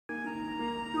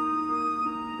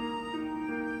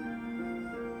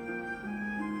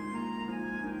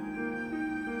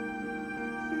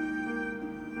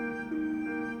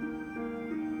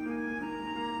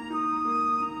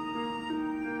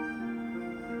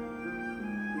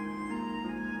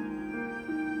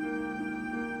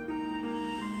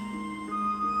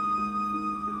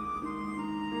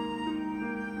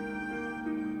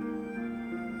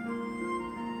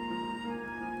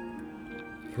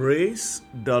Praise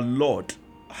the Lord.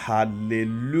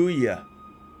 Hallelujah.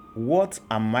 What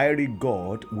a mighty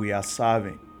God we are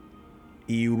serving.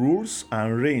 He rules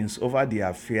and reigns over the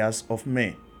affairs of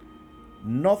men.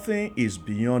 Nothing is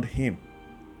beyond him.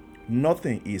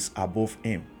 Nothing is above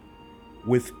him.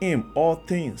 With him, all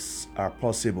things are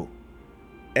possible.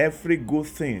 Every good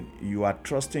thing you are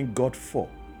trusting God for,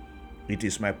 it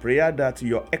is my prayer that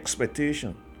your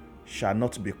expectation shall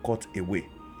not be cut away.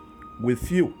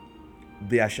 With you,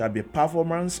 there shall be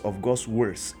performance of God's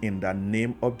words in the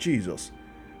name of Jesus.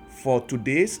 For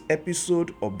today's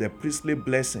episode of the Priestly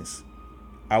Blessings,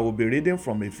 I will be reading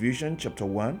from Ephesians chapter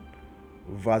 1,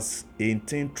 verse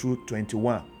 18 through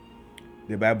 21.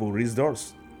 The Bible reads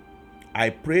thus: I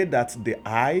pray that the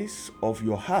eyes of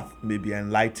your heart may be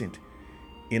enlightened,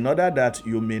 in order that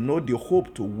you may know the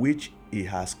hope to which he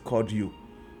has called you,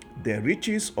 the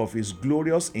riches of his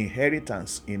glorious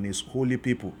inheritance in his holy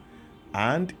people,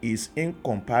 and his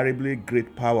incomparably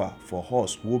great power for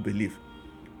us who believe.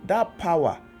 That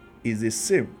power is the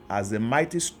same as the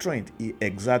mighty strength he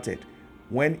exerted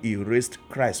when he raised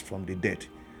Christ from the dead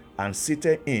and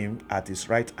seated him at his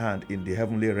right hand in the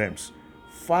heavenly realms,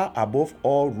 far above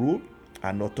all rule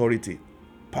and authority,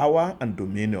 power and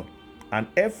dominion, and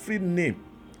every name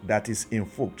that is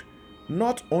invoked,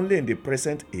 not only in the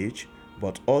present age,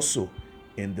 but also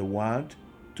in the one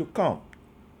to come.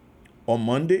 On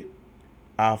Monday,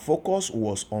 our focus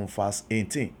was on verse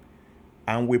 18,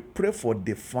 and we pray for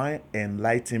divine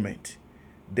enlightenment.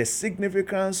 The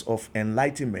significance of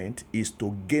enlightenment is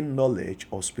to gain knowledge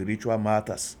of spiritual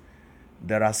matters.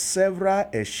 There are several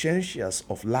essentials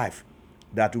of life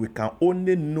that we can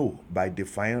only know by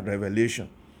divine revelation.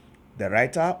 The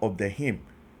writer of the hymn,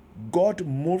 God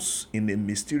Moves in a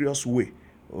Mysterious Way,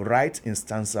 writes in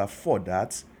stanza 4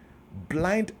 that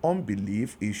blind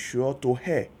unbelief is sure to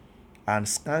err and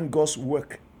scan God's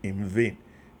work in vain.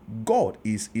 God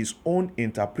is his own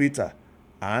interpreter,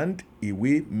 and he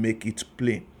will make it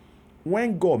plain.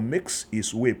 When God makes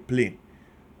his way plain,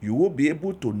 you will be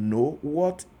able to know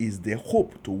what is the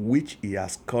hope to which he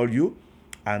has called you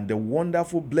and the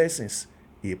wonderful blessings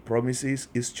he promises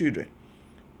his children.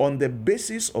 On the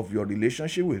basis of your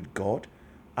relationship with God,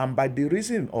 and by the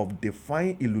reason of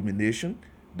divine illumination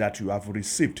that you have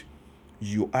received,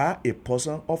 you are a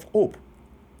person of hope.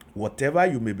 Whatever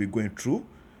you may be going through,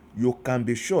 you can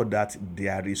be sure that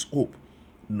there is hope.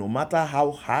 No matter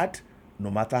how hard, no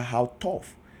matter how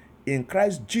tough, in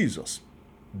Christ Jesus,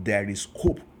 there is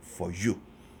hope for you.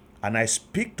 And I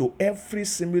speak to every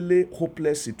similarly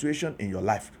hopeless situation in your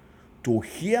life to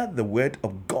hear the word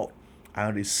of God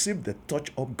and receive the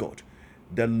touch of God.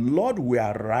 The Lord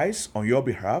will arise on your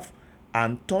behalf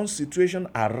and turn situation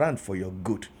around for your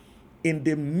good. In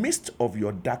the midst of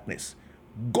your darkness,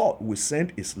 God will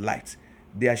send his light.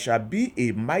 There shall be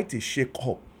a mighty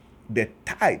shake-up. The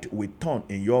tide will turn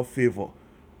in your favor.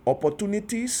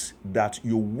 Opportunities that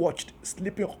you watched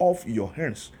slipping off your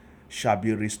hands shall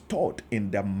be restored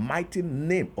in the mighty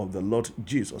name of the Lord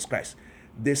Jesus Christ.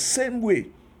 The same way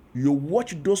you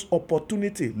watch those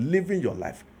opportunities living your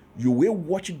life, you will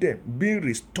watch them being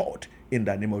restored in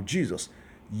the name of Jesus.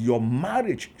 Your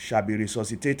marriage shall be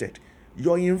resuscitated.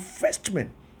 Your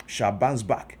investment shall bounce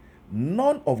back.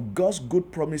 None of God's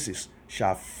good promises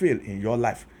shall fail in your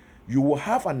life. You will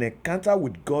have an encounter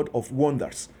with God of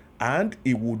wonders, and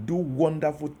he will do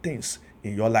wonderful things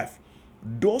in your life.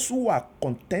 Those who are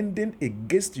contending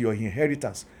against your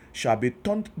inheritance shall be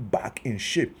turned back in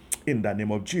shape in the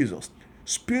name of Jesus.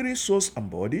 Spirit, soul, and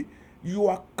body, you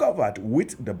are covered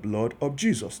with the blood of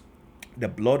Jesus. The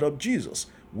blood of Jesus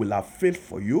will have faith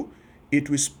for you. It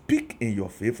will speak in your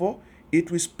favor. It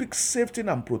will speak safety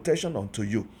and protection unto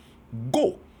you.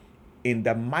 Go in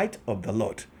the might of the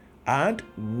Lord and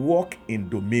walk in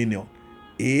dominion.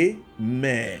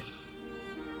 Amen.